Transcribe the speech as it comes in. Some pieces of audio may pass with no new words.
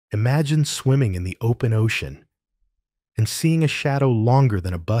Imagine swimming in the open ocean and seeing a shadow longer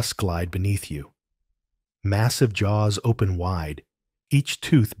than a bus glide beneath you. Massive jaws open wide, each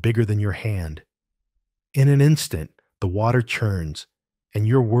tooth bigger than your hand. In an instant, the water churns, and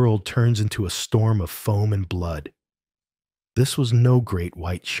your world turns into a storm of foam and blood. This was no great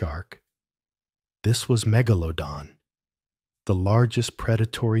white shark. This was Megalodon, the largest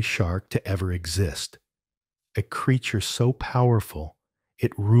predatory shark to ever exist, a creature so powerful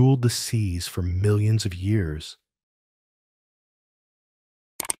it ruled the seas for millions of years.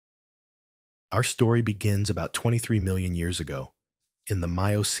 Our story begins about 23 million years ago, in the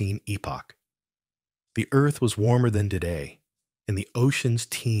Miocene epoch. The Earth was warmer than today, and the oceans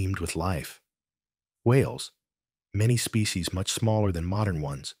teemed with life. Whales, many species much smaller than modern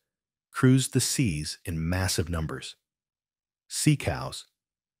ones, cruised the seas in massive numbers. Sea cows,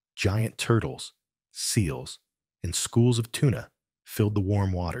 giant turtles, seals, and schools of tuna filled the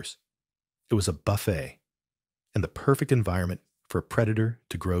warm waters. It was a buffet, and the perfect environment for a predator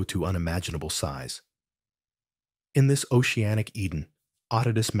to grow to unimaginable size. In this oceanic Eden,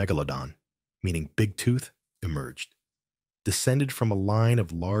 Otodus Megalodon, meaning big tooth, emerged. Descended from a line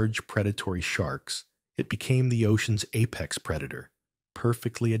of large predatory sharks, it became the ocean's apex predator,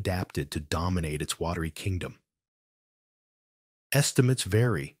 perfectly adapted to dominate its watery kingdom. Estimates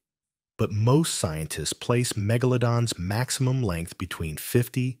vary, but most scientists place Megalodon's maximum length between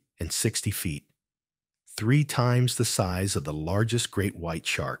 50 and 60 feet, 3 times the size of the largest great white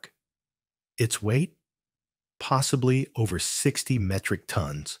shark. Its weight? Possibly over 60 metric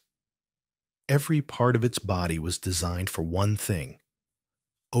tons. Every part of its body was designed for one thing: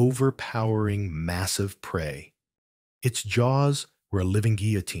 overpowering massive prey. Its jaws were a living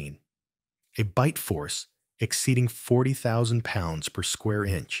guillotine, a bite force exceeding 40,000 pounds per square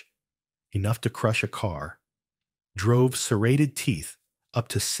inch, enough to crush a car, drove serrated teeth up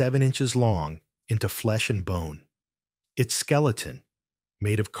to 7 inches long into flesh and bone. Its skeleton,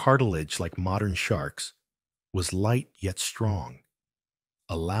 made of cartilage like modern sharks, was light yet strong,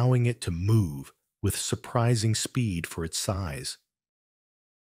 allowing it to move with surprising speed for its size.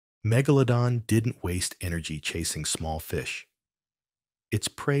 Megalodon didn't waste energy chasing small fish. Its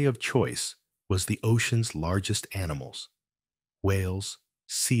prey of choice was the ocean's largest animals: whales,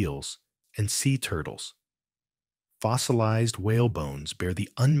 seals, and sea turtles. Fossilized whale bones bear the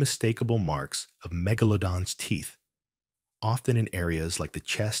unmistakable marks of Megalodon's teeth, often in areas like the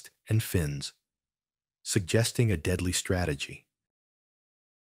chest and fins, suggesting a deadly strategy.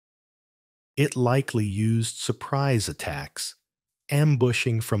 It likely used surprise attacks,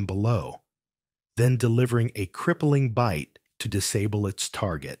 ambushing from below, then delivering a crippling bite to disable its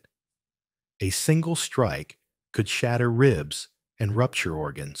target. A single strike could shatter ribs and rupture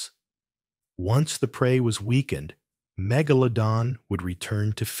organs. Once the prey was weakened, Megalodon would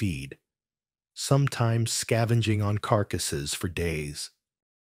return to feed, sometimes scavenging on carcasses for days.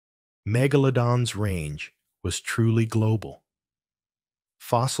 Megalodon's range was truly global.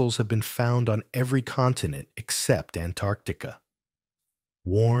 Fossils have been found on every continent except Antarctica.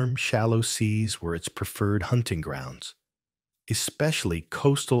 Warm, shallow seas were its preferred hunting grounds, especially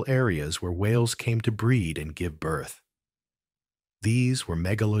coastal areas where whales came to breed and give birth. These were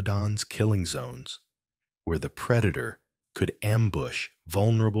Megalodon's killing zones, where the predator could ambush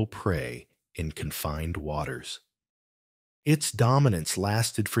vulnerable prey in confined waters. Its dominance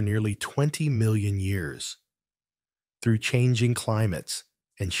lasted for nearly 20 million years. Through changing climates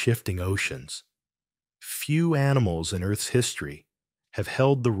and shifting oceans, few animals in Earth's history have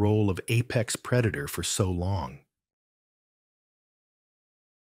held the role of apex predator for so long.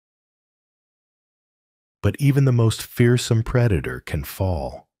 But even the most fearsome predator can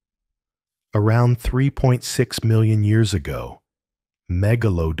fall. Around 3.6 million years ago,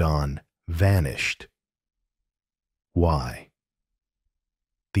 Megalodon vanished. Why?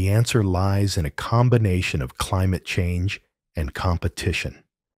 The answer lies in a combination of climate change and competition.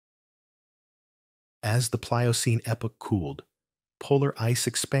 As the Pliocene epoch cooled, polar ice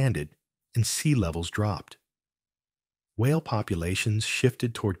expanded and sea levels dropped. Whale populations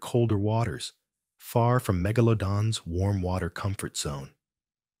shifted toward colder waters, far from Megalodon's warm water comfort zone.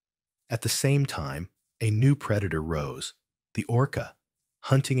 At the same time, a new predator rose, the orca,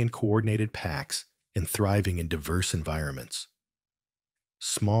 hunting in coordinated packs and thriving in diverse environments.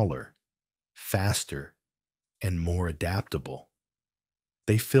 Smaller, faster, and more adaptable,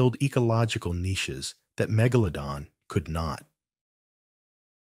 they filled ecological niches that Megalodon could not.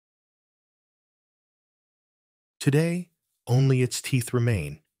 Today, only its teeth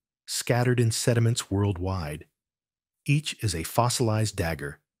remain, scattered in sediments worldwide. Each is a fossilized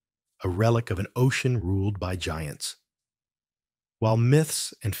dagger, a relic of an ocean ruled by giants. While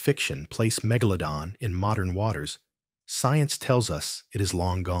myths and fiction place Megalodon in modern waters, science tells us it is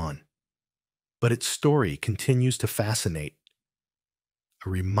long gone. But its story continues to fascinate,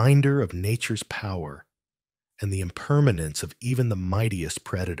 a reminder of nature's power and the impermanence of even the mightiest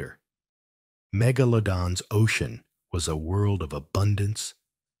predator. Megalodon's ocean was a world of abundance,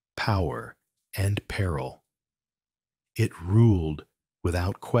 power, and peril. It ruled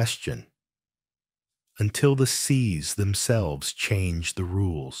without question until the seas themselves changed the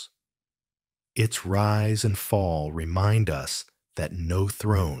rules. Its rise and fall remind us that no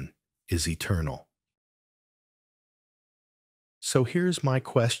throne is eternal. So here's my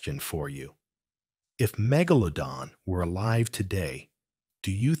question for you. If Megalodon were alive today,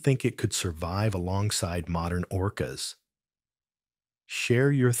 do you think it could survive alongside modern orcas?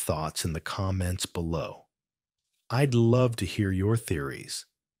 Share your thoughts in the comments below. I'd love to hear your theories.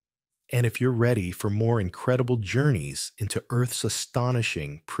 And if you're ready for more incredible journeys into Earth's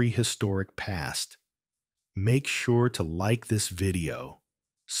astonishing prehistoric past, make sure to like this video,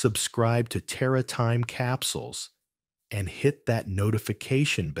 subscribe to Terra Time Capsules, and hit that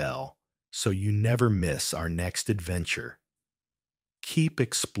notification bell so you never miss our next adventure. Keep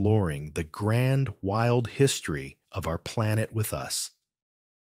exploring the grand, wild history of our planet with us.